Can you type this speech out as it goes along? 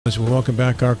As we welcome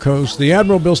back our coach, the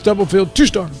Admiral Bill Stubblefield,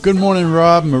 two-star. Good morning,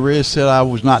 Rob. Maria said I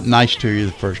was not nice to you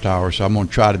the first hour, so I'm going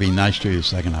to try to be nice to you the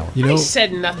second hour. I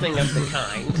said nothing of the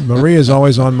kind. Maria's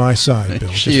always on my side,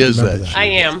 Bill. She is that. I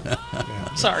am.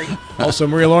 Sorry. Also,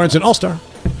 Maria Lawrence, an all-star.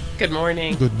 Good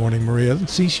morning. Good morning, Maria.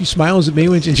 See, she smiles at me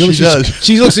when she does.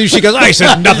 She looks at you. She goes, "I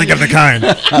said nothing of the kind."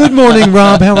 Good morning,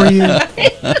 Rob. How are you?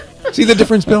 See the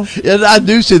difference, Bill? Yeah, I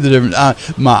do see the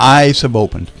difference. My eyes have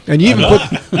opened. And you even put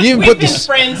We've been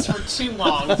friends for too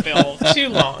long, Bill. Too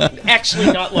long.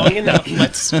 Actually, not long enough.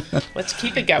 Let's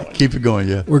keep it going. Keep it going,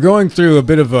 yeah. We're going through a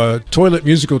bit of a toilet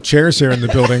musical chairs here in the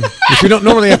building, which we don't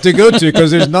normally have to go to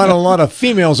because there's not a lot of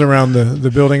females around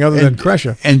the building other than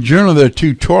Kresha. And generally there are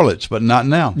two toilets, but not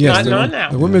now. Yes, not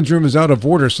now. The women's room is out of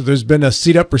order, so there's been a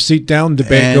seat up or seat down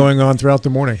debate going on throughout the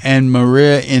morning. And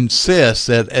Maria insists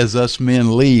that as us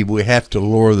men leave, we have to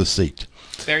lower the seat.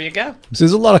 There you go. So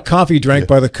there's a lot of coffee drank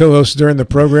by the co-hosts during the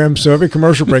program, so every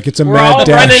commercial break, it's a We're mad all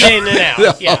dash. running in and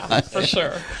out. Yeah, for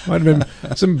sure. Might have been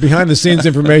some behind-the-scenes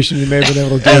information you may have been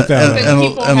able to get That that.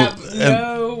 people have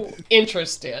no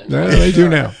interest in. No, they do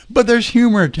now. But there's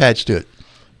humor attached to it.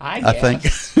 I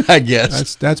think. I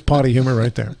guess. That's potty humor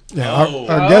right there. Yeah,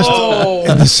 our guest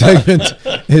in the segment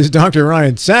is Dr.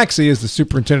 Ryan Saxe, is the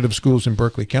superintendent of schools in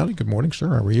Berkeley County. Good morning, sir.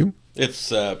 How are you?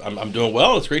 It's I'm doing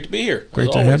well. It's great to be here.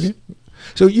 Great to have you.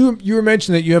 So you were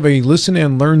mentioning that you have a listen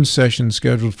and learn session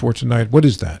scheduled for tonight. What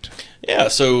is that? Yeah,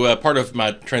 so part of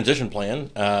my transition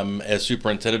plan as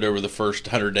superintendent over the first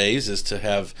 100 days is to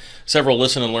have several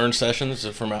listen and learn sessions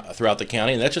from throughout the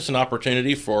county, and that's just an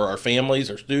opportunity for our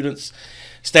families, our students,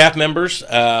 staff members,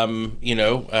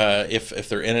 if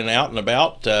they're in and out and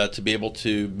about, to be able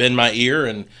to bend my ear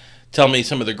and tell me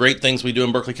some of the great things we do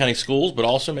in Berkeley County schools, but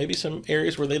also maybe some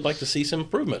areas where they'd like to see some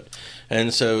improvement.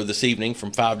 And so this evening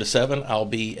from 5 to 7, I'll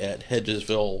be at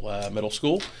Hedgesville Middle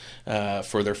School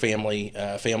for their family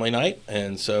night.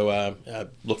 And so I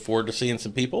look forward to seeing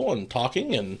some people and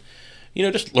talking and,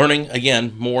 just learning,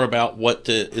 again, more about what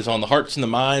is on the hearts and the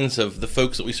minds of the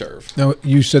folks that we serve. Now,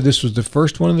 you said this was the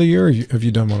first one of the year, or have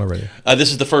you done one already? This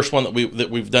is the first one that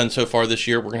we've done so far this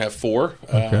year. We're going to have 4,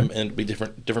 and it'll be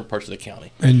different parts of the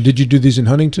county. And did you do these in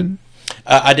Huntington?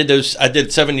 I did those. I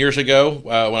did 7 years ago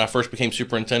when I first became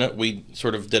superintendent. We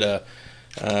sort of did a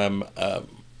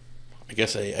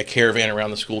caravan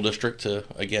around the school district to,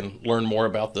 again, learn more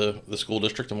about the school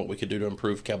district and what we could do to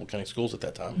improve Cabell County schools at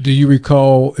that time. Do you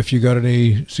recall if you got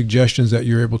any suggestions that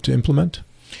you were able to implement?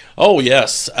 Oh,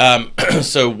 yes.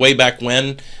 So way back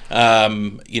when, there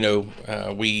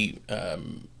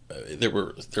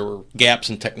were gaps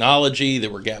in technology, there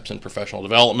were gaps in professional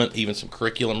development, even some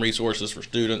curriculum resources for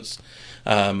students,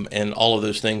 and all of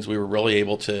those things we were really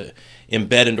able to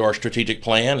embed into our strategic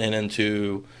plan and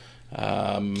into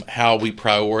how we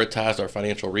prioritize our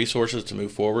financial resources to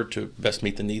move forward to best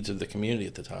meet the needs of the community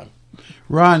at the time.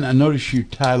 Ryan, I noticed you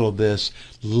titled this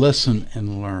Listen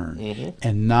and Learn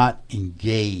and not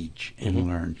Engage and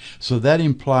Learn. So that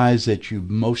implies that you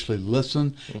mostly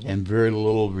listen and very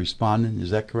little responding.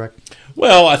 Is that correct?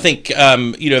 Well, I think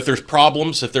if there's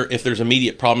problems, if there's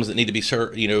immediate problems that need to be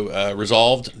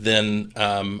resolved, then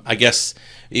I guess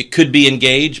it could be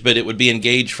engaged, but it would be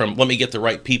engaged from let me get the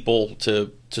right people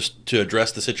to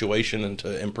address the situation and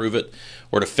to improve it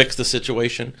or to fix the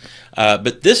situation.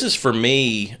 But this is, for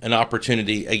me, an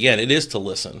opportunity. Again, it is to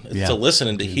listen. It's to listen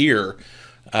and to hear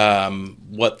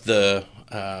what it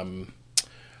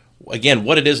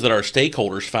is that our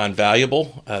stakeholders find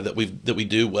valuable, that we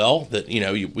do well, that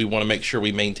we want to make sure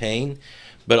we maintain,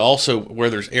 but also where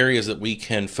there's areas that we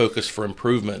can focus for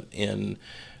improvement in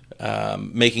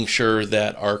making sure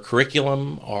that our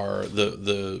curriculum,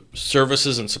 the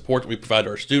services and support that we provide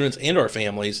to our students and our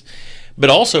families, but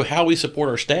also how we support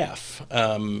our staff.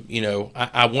 I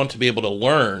want to be able to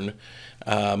learn,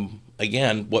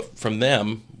 again, from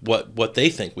them what they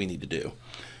think we need to do.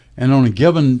 And on a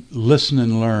given listen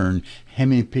and learn, how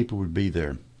many people would be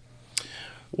there?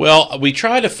 Well, we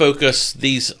try to focus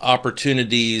these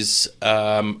opportunities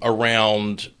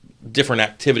around different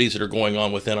activities that are going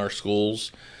on within our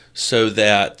schools, so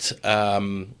that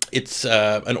it's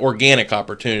an organic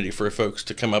opportunity for folks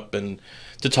to come up and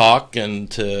to talk and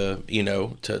to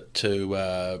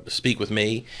speak with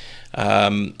me,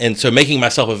 and so making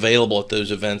myself available at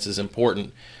those events is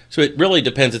important. So it really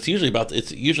depends. It's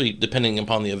usually depending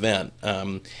upon the event.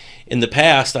 In the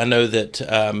past, I know that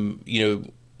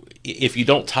if you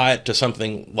don't tie it to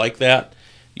something like that,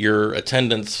 your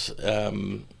attendance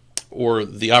or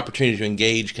the opportunity to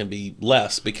engage can be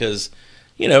less because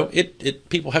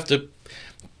people have to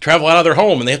travel out of their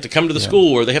home and they have to come to the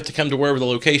school, or they have to come to wherever the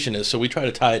location is. So we try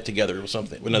to tie it together with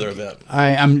something, with another event.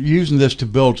 I'm using this to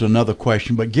build to another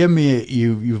question, but give me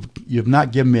you've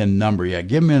not given me a number yet.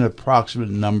 Give me an approximate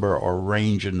number or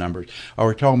range of numbers. Are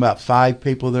we talking about 5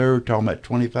 people there? Are we talking about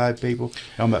 25 people?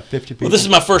 Talking about 50 people? Well, this is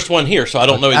my first one here, so I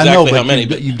don't know exactly how many.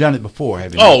 But you've done it before,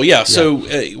 haven't you? Oh yeah. So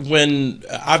when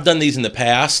I've done these in the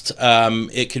past,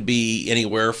 it could be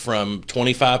anywhere from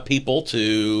 25 people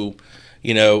to,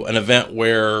 an event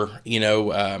where,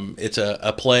 it's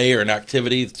a play or an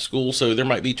activity at the school, so there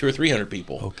might be 200 or 300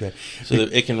 people. Okay. So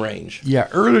that it can range. Yeah,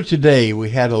 earlier today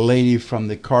we had a lady from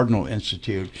the Cardinal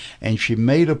Institute, and she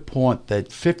made a point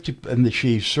that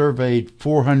she surveyed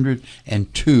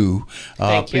 402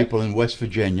 people in West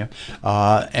Virginia,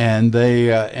 and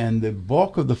the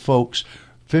bulk of the folks,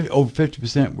 over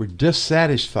 50%, were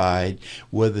dissatisfied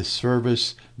with the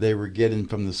service they were getting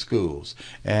from the schools,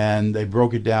 and they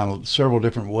broke it down several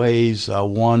different ways.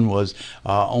 One was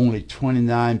only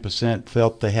 29%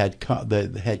 felt they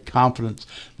had confidence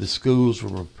the schools were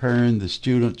preparing the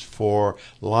students for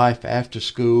life after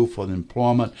school, for the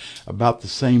employment. About the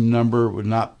same number were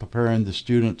not preparing the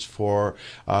students for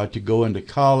to go into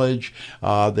college.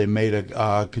 They made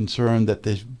a concern that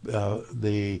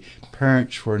the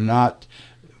parents were not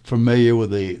familiar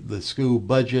with the school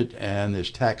budget and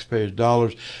there's taxpayers'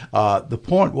 dollars. The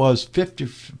point was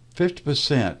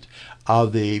 50%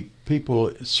 of the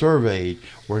people surveyed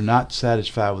were not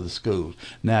satisfied with the schools.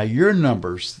 Now, your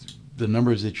numbers, the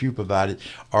numbers that you provided,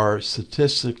 are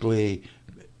statistically,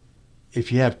 if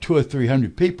you have 200 or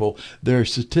 300 people, they're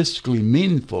statistically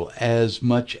meaningful as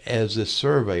much as this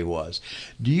survey was.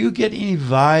 Do you get any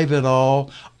vibe at all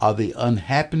of the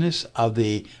unhappiness of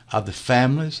the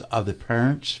families, of the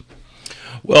parents?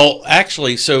 Well,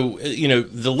 actually, so,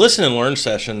 the listen and learn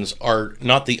sessions are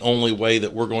not the only way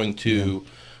that we're going to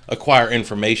acquire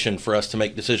information for us to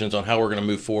make decisions on how we're going to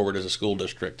move forward as a school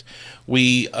district.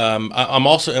 I'm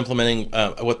also implementing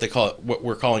what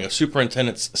we're calling a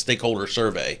superintendent's stakeholder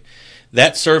survey.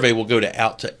 That survey will go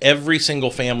out to every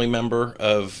single family member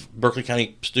of Berkeley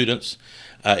County students.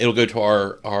 It'll go to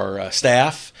our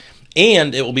staff,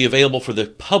 and it will be available for the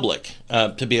public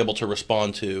to be able to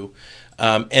respond to.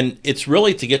 And it's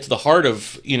really to get to the heart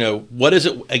of, what is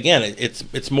it? Again,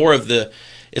 it's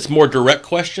more direct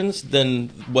questions than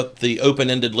what the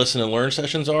open-ended listen and learn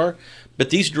sessions are.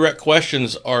 But these direct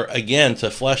questions are, again, to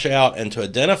flesh out and to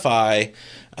identify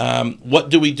what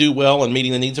do we do well in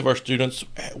meeting the needs of our students?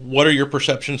 What are your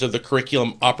perceptions of the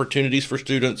curriculum opportunities for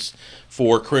students,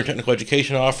 for career and technical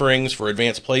education offerings, for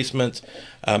advanced placement?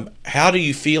 How do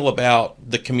you feel about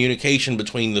the communication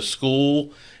between the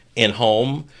school and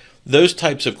home? Those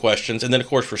types of questions. And then, of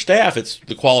course, for staff, it's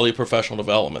the quality of professional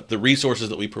development, the resources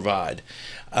that we provide.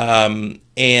 And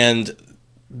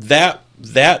that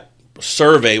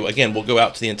survey, again, will go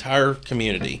out to the entire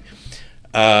community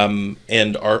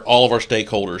and all of our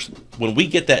stakeholders. When we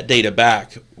get that data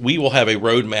back, we will have a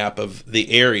roadmap of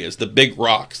the areas, the big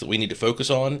rocks that we need to focus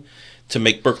on to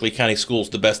make Berkeley County Schools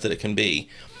the best that it can be.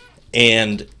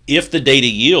 And if the data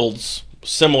yields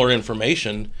similar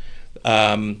information,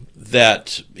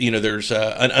 that there's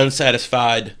an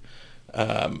unsatisfied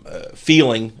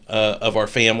feeling of our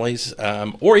families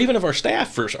or even of our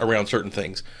staff around certain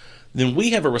things, then we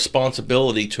have a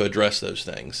responsibility to address those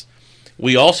things.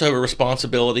 We also have a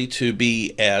responsibility to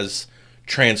be as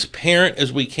transparent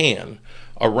as we can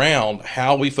around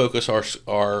how we focus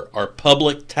our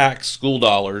public tax school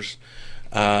dollars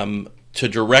to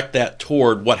direct that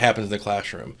toward what happens in the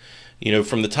classroom.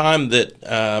 From the time that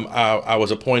I was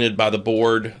appointed by the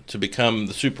board to become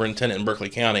the superintendent in Berkeley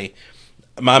County,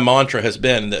 my mantra has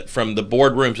been that from the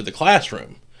boardroom to the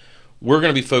classroom, we're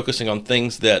going to be focusing on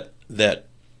things that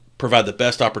provide the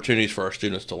best opportunities for our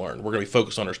students to learn. We're going to be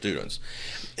focused on our students.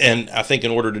 And I think in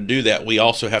order to do that, we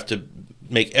also have to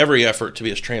make every effort to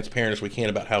be as transparent as we can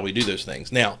about how we do those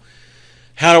things. Now,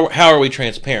 how are we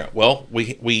transparent? Well,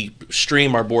 we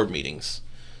stream our board meetings.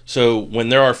 So when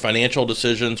there are financial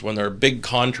decisions, when there are big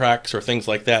contracts or things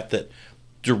like that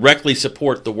directly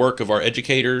support the work of our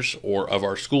educators or of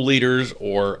our school leaders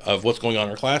or of what's going on in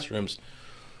our classrooms,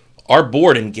 our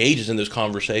board engages in those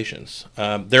conversations.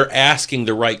 They're asking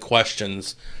the right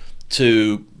questions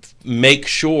to make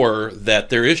sure that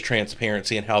there is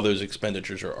transparency in how those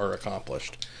expenditures are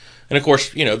accomplished. And of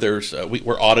course,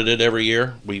 we're audited every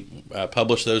year. We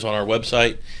publish those on our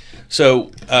website.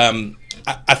 So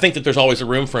I think that there's always a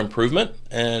room for improvement,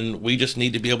 and we just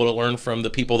need to be able to learn from the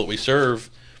people that we serve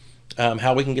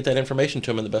how we can get that information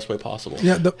to them in the best way possible.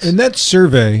 Yeah, in that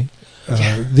survey,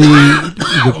 I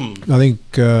think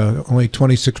only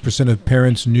 26% of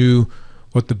parents knew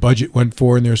what the budget went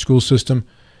for in their school system.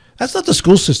 That's not the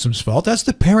school system's fault. That's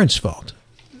the parents' fault.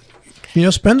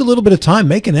 Spend a little bit of time,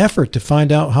 make an effort to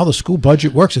find out how the school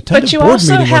budget works. Attend But a you board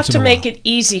also meeting have once in to a make while. it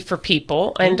easy for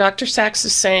people, and Dr. Saxe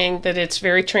is saying that it's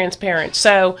very transparent.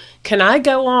 So can I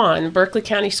go on Berkeley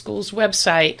County Schools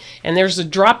website, and there's a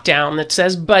drop down that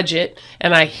says budget,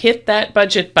 and I hit that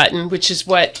budget button, which is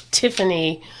what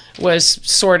Tiffany was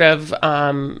sort of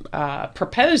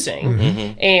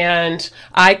proposing, and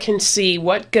I can see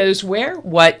what goes where,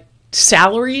 what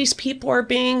salaries people are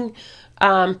being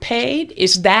paid.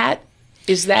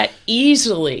 Is that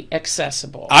easily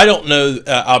accessible? I don't know.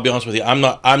 I'll be honest with you. I'm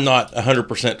not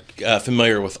 100%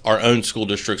 familiar with our own school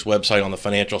district's website on the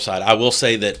financial side. I will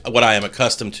say that what I am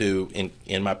accustomed to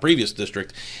in my previous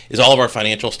district is all of our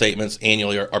financial statements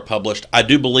annually are published. I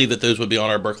do believe that those would be on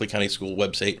our Berkeley County School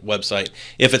website.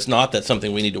 If it's not, that's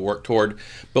something we need to work toward.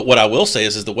 But what I will say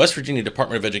is the West Virginia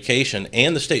Department of Education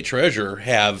and the state treasurer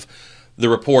have the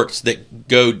reports that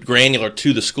go granular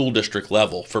to the school district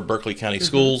level for Berkeley County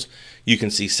schools. You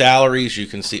can see salaries, you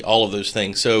can see all of those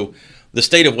things. So the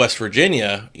state of West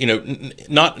Virginia,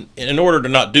 not in order to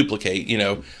not duplicate,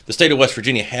 the state of West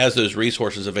Virginia has those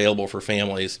resources available for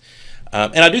families.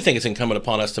 And I do think it's incumbent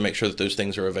upon us to make sure that those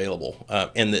things are available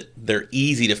and that they're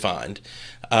easy to find.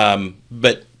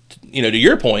 But, to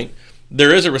your point,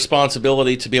 there is a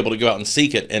responsibility to be able to go out and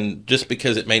seek it. And just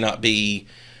because it may not be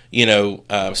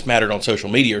smattered on social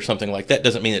media or something like that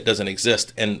doesn't mean it doesn't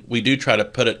exist. And we do try to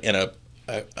put it in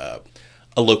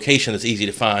a location that's easy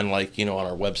to find, like, on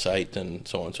our website and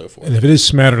so on and so forth. And if it is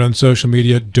smattered on social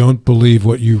media, don't believe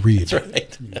what you read. That's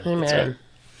right. Amen. That's right.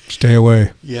 Stay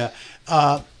away. Yeah.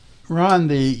 Ron,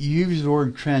 you used the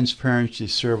word transparency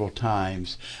several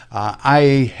times.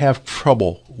 I have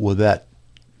trouble with that,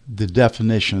 the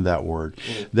definition of that word.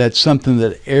 That's something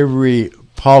that every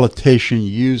politician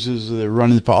uses. They're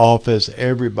running for office.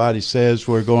 Everybody says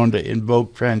we're going to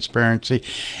invoke transparency.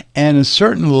 And at a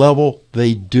certain level,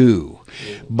 they do.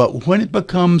 But when it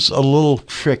becomes a little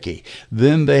tricky,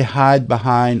 then they hide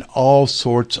behind all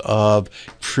sorts of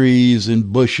trees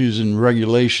and bushes and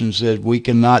regulations that we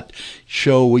cannot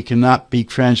show, we cannot be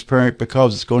transparent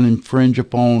because it's going to infringe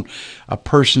upon a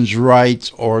person's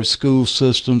rights or school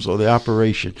systems or the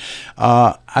operation.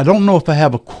 I don't know if I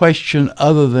have a question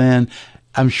other than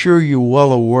I'm sure you're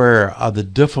well aware of the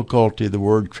difficulty the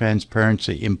word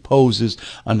transparency imposes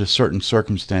under certain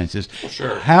circumstances.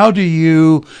 Sure. How do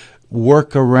you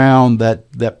work around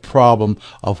that problem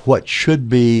of what should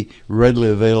be readily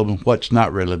available and what's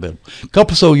not readily available? A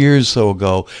couple years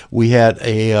ago, we had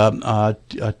a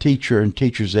teacher and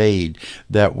teacher's aide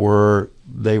that were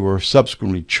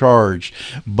subsequently charged,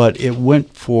 but it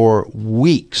went for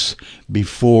weeks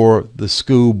before the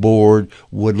school board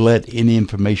would let any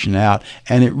information out,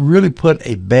 and it really put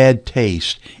a bad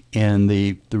taste in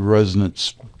the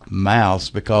residents' mouths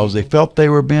because they felt they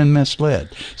were being misled.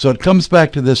 So it comes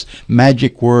back to this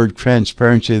magic word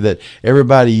transparency that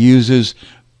everybody uses,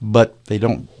 but they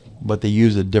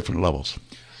use at different levels.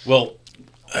 Well,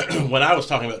 when I was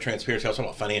talking about transparency, I was talking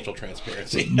about financial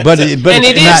transparency.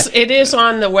 It is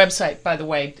on the website, by the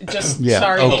way. Just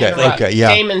sorry to interrupt. Okay,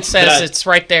 yeah. Damon says it's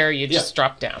right there. You just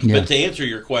drop down. But to answer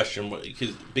your question,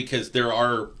 because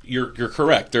you're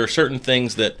correct. There are certain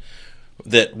things that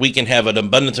we can have an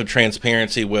abundance of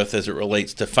transparency with as it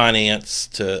relates to finance,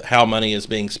 to how money is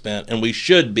being spent, and we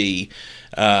should be.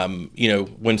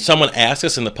 When someone asks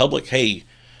us in the public, "Hey,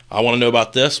 I want to know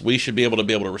about this," we should be able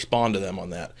to respond to them on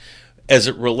that. As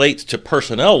it relates to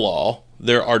personnel law,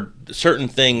 there are certain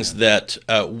things that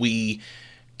we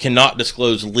cannot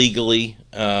disclose legally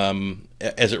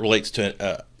as it relates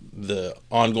to the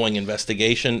ongoing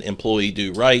investigation, employee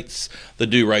due rights, the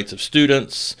due rights of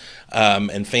students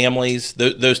and families,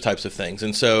 those types of things.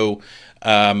 And so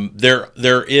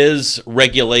there is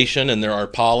regulation, and there are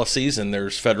policies, and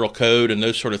there's federal code and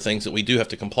those sort of things that we do have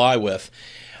to comply with.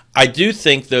 I do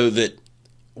think, though, that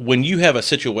when you have a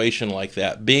situation like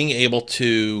that, being able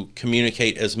to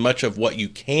communicate as much of what you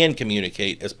can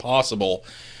communicate as possible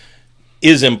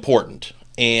is important,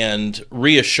 and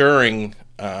reassuring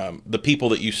the people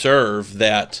that you serve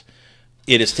that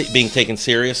it is being taken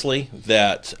seriously,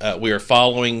 that we are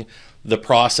following the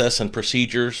process and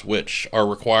procedures which are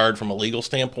required from a legal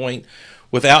standpoint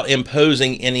without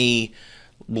imposing any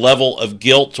level of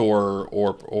guilt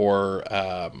or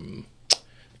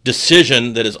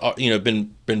decision that has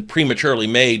been prematurely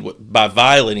made by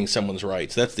violating someone's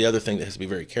rights. That's the other thing that has to be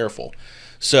very careful.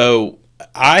 So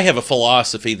I have a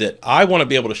philosophy that I want to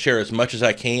be able to share as much as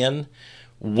I can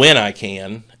when I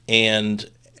can, and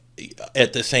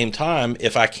at the same time,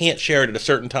 if I can't share it at a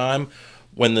certain time,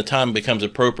 when the time becomes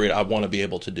appropriate, I want to be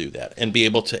able to do that and be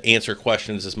able to answer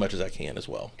questions as much as I can as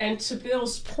well. And to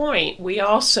Bill's point, we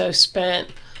also spent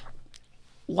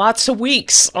lots of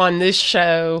weeks on this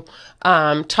show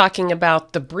talking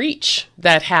about the breach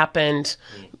that happened,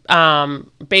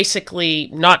 basically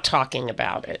not talking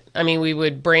about it. I mean, we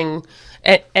would bring,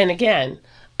 and again,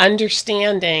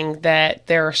 understanding that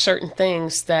there are certain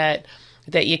things that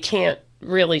you can't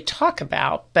really talk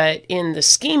about, but in the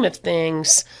scheme of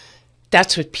things,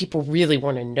 that's what people really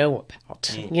want to know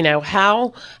about. You know,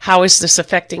 how is this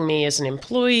affecting me as an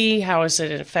employee? How is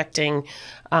it affecting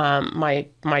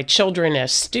my children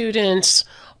as students?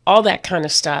 All that kind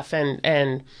of stuff.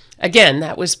 And again,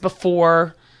 that was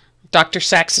before Dr.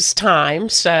 Saxe's time,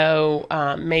 so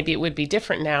maybe it would be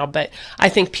different now. But I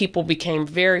think people became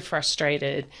very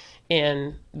frustrated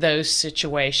in those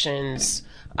situations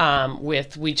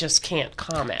with we just can't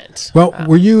comment. Well,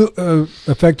 were you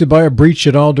affected by a breach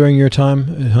at all during your time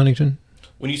at Huntington?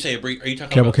 When you say a breach, are you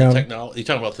talking Cabell about County? the technology? Are you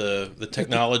talking about the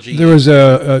technology? There was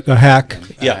a hack.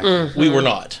 Yeah, we were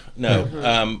not. No.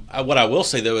 What I will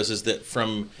say though is that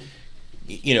from,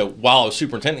 you know, while I was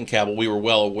superintendent in Cabell, we were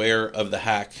well aware of the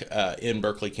hack in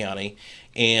Berkeley County,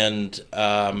 and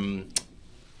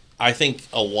I think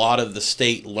a lot of the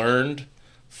state learned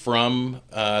from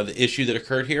the issue that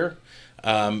occurred here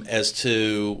as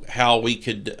to how we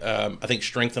could, I think,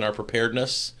 strengthen our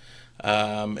preparedness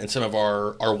and some of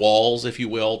our walls, if you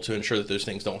will, to ensure that those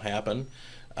things don't happen.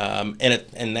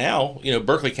 And now, you know,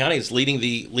 Berkeley County is leading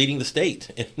the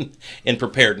state in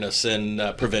preparedness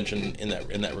and prevention in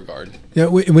that regard. Yeah,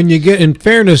 when you get, in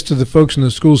fairness to the folks in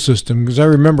the school system, because I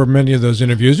remember many of those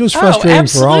interviews, it was frustrating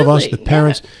for all of us, the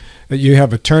parents. You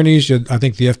have attorneys. I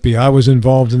think the FBI was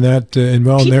involved in that.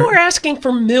 People are asking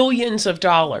for millions of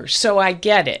dollars, so I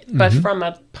get it. But from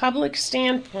a public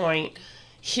standpoint,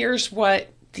 here's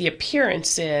what the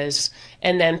appearance is,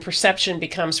 and then perception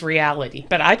becomes reality.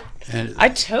 But I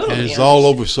totally. And it's all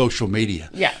over social media.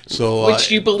 Yeah. So which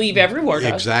you believe every word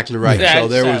of. Exactly right. Yeah. So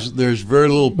there's very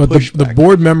little But pushback. the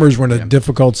board members were in a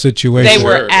difficult situation. They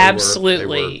were Sure,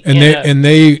 absolutely. And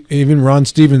they even Ron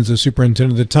Stevens, the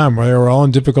superintendent at the time, where they were all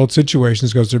in difficult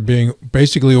situations because they're being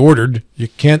basically ordered. You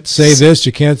can't say this,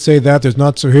 you can't say that. There's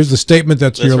not. So here's the statement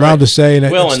that you're allowed to say,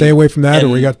 and stay away from that, or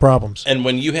we got problems. And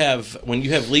when you have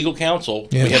legal counsel,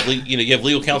 Yeah. you have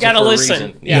legal counsel gotta for listen. a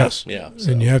reason. Yes. Yeah.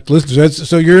 And you have to listen.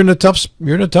 So you're in a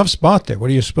tough spot there. What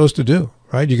are you supposed to do?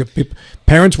 Right? You get people.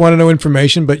 Parents want to know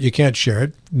information, but you can't share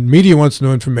it. Media wants to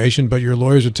know information, but your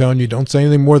lawyers are telling you don't say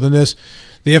anything more than this.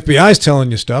 The FBI is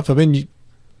telling you stuff. I mean,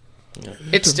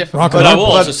 It's difficult. But I'll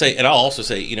also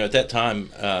say, you know, at that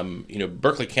time, you know,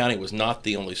 Berkeley County was not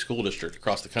the only school district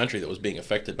across the country that was being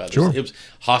affected by this. Sure. It was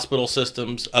hospital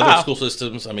systems, other school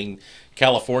systems. I mean,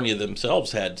 California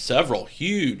themselves had several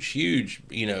huge,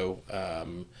 you know,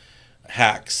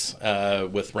 hacks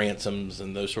with ransoms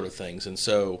and those sort of things. And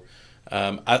so,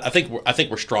 I think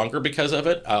we're stronger because of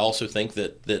it. I also think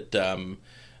that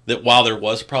while there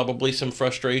was probably some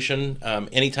frustration,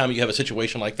 anytime you have a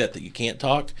situation like that you can't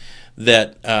talk,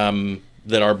 that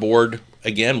our board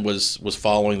again was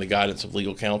following the guidance of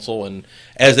legal counsel, and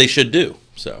as they should do.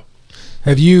 So,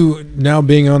 have you now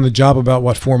being on the job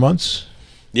about 4 months?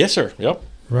 Yes, sir. Yep.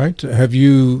 Right. Have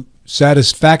you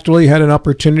satisfactorily had an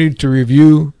opportunity to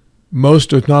review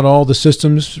most, if not all, the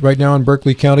systems right now in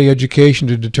Berkeley County education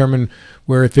to determine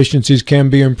where efficiencies can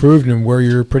be improved and where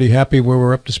you're pretty happy where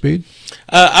we're up to speed?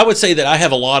 I would say that I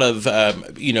have a lot of,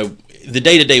 you know, the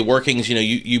day-to-day workings. You know,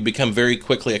 you become very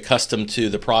quickly accustomed to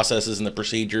the processes and the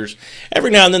procedures. Every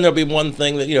now and then there'll be one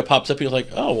thing that, you know, pops up. You're like,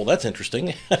 oh, well, that's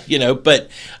interesting, you know. But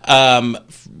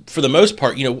for the most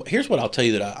part, you know, here's what I'll tell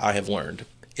you that I have learned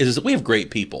is that we have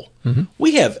great people.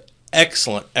 We have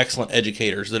excellent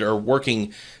educators that are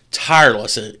working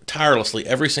tirelessly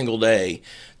every single day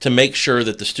to make sure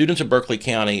that the students of Berkeley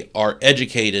County are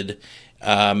educated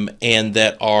and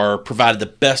that are provided the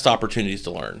best opportunities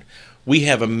to learn. We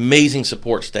have amazing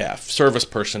support staff, service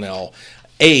personnel,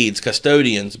 aides,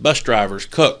 custodians, bus drivers,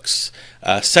 cooks,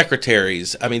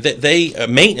 secretaries. I mean, they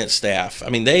maintenance staff. I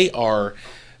mean, they are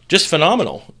just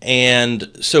phenomenal. And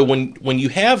so when you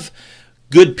have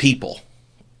good people,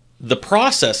 the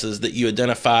processes that you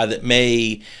identify that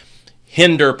may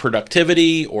hinder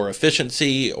productivity or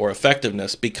efficiency or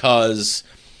effectiveness because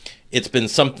it's been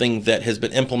something that has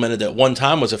been implemented at one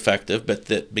time was effective, but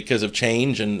that because of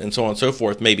change and so on and so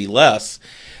forth, maybe less.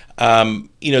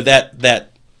 You know,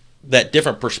 that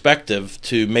different perspective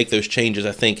to make those changes,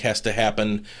 I think, has to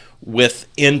happen with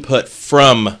input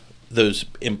from those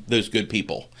good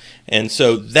people. And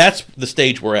so that's the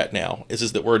stage we're at now.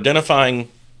 Is that we're identifying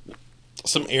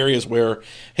some areas where,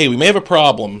 hey, we may have a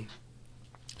problem.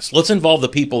 So let's involve the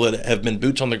people that have been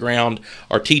boots on the ground,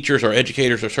 our teachers, our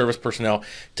educators, our service personnel,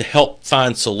 to help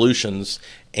find solutions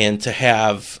and to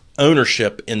have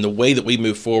ownership in the way that we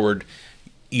move forward,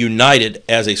 united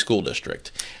as a school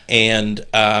district. And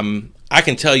I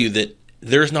can tell you that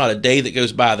there's not a day that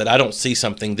goes by that I don't see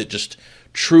something that just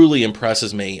truly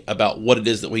impresses me about what it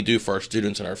is that we do for our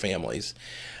students and our families.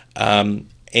 And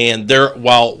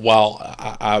while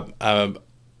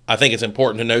I think it's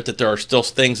important to note that there are still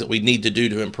things that we need to do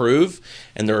to improve,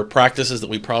 and there are practices that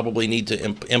we probably need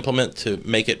to implement to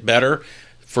make it better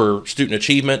for student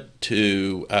achievement,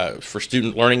 for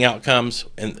student learning outcomes,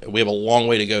 and we have a long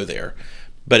way to go there.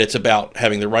 But it's about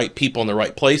having the right people in the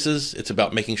right places. It's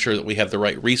about making sure that we have the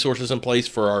right resources in place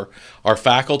for our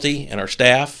faculty and our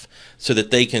staff, so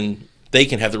that they can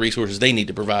have the resources they need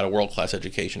to provide a world-class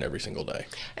education every single day.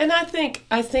 And I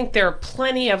think there are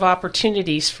plenty of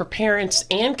opportunities for parents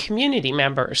and community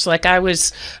members. Like I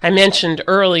mentioned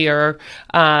earlier,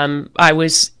 I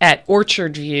was at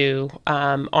Orchard View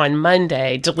on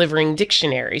Monday delivering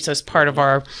dictionaries as part of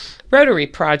our Rotary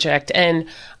project, and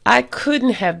I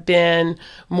couldn't have been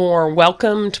more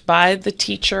welcomed by the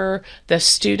teacher. The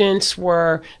students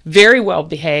were very well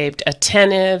behaved,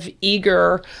 attentive,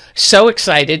 eager, so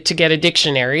excited to get a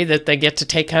dictionary that they get to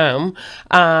take home.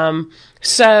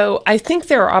 So I think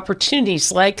there are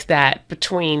opportunities like that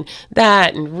between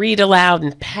that and read aloud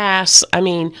and pass. I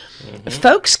mean,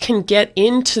 folks can get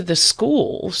into the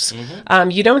schools.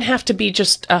 You don't have to be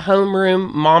just a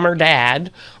homeroom mom or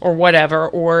dad or whatever,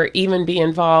 or even be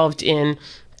involved in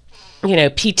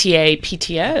PTA,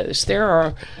 PTOs. There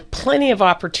are plenty of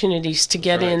opportunities to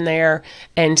get in there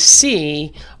and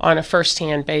see on a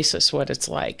firsthand basis what it's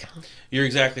like. You're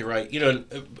exactly right.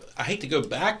 I hate to go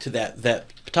back to that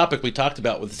topic we talked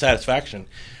about with satisfaction.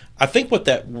 I think what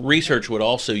that research would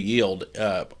also yield,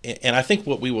 and I think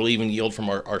what we will even yield from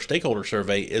our stakeholder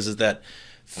survey, is that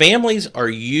families are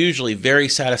usually very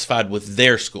satisfied with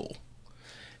their school.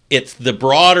 It's the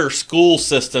broader school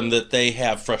system that they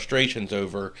have frustrations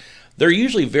over. They're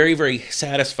usually very, very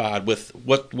satisfied with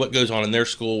what goes on in their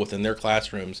school, within their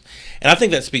classrooms. And I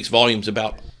think that speaks volumes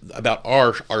about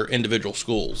our individual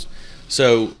schools.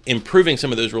 So improving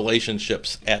some of those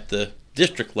relationships at the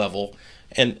district level,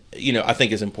 and I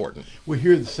think is important. We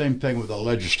hear the same thing with our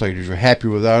legislators. We're happy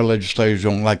with our legislators,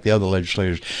 don't like the other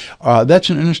legislators. That's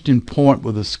an interesting point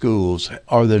with the schools.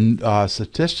 Are there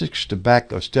statistics to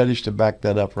back, or studies to back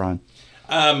that up, Ryan?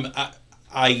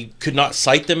 I could not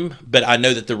cite them, but I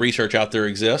know that the research out there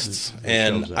exists,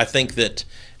 and I think that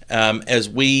as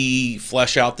we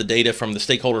flesh out the data from the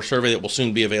stakeholder survey that will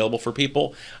soon be available for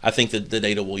people, I think that the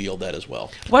data will yield that as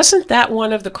well. Wasn't that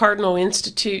one of the Cardinal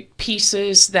Institute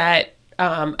pieces that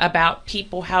about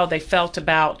people, how they felt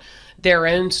about their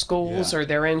own schools or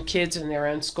their own kids in their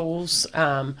own schools,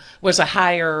 was a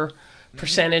higher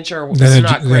percentage, or was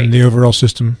not great? Than the overall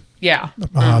system? Yeah.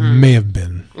 May have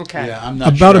been. Okay. Yeah, I'm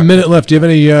not About sure. a minute left. Do you have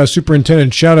any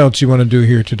superintendent shout-outs you want to do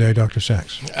here today, Dr.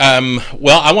 Saxe?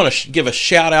 Well, I want to give a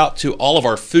shout-out to all of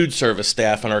our food service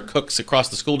staff and our cooks across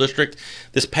the school district.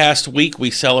 This past week,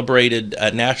 we celebrated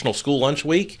National School Lunch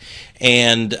Week,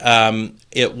 and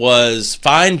it was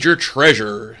Find Your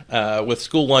Treasure with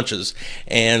school lunches.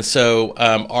 And so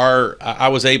I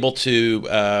was able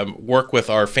to work with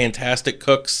our fantastic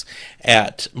cooks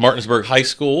at Martinsburg High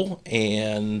School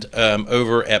and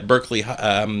over at Berkeley,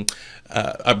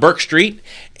 Burke Street,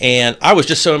 and I was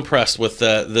just so impressed with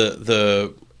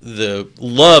the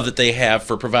love that they have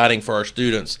for providing for our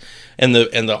students, and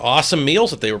the awesome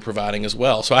meals that they were providing as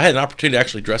well. So I had an opportunity to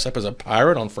actually dress up as a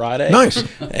pirate on Friday. Nice.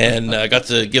 And got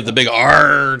to give the big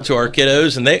R to our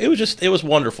kiddos, and it was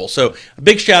wonderful. So a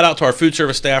big shout out to our food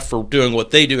service staff for doing what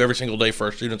they do every single day for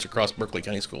our students across Berkeley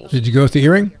County Schools. Did you go with the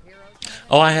earring?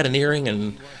 Oh, I had an earring,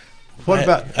 and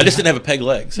I just didn't have a peg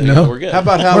leg, so No. we're good. How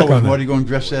about on Halloween? that. What are you going to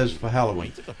dress as for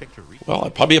Halloween? Well,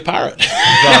 I'd probably be a pirate.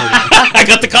 I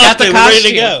got the costume ready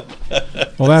to go.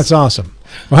 Well, that's awesome.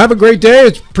 Well, have a great day.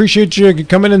 Appreciate you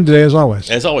coming in today, as always.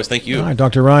 As always, thank you. All right,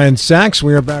 Dr. Ryan Saxe,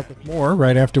 we are back with more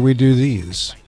right after we do these.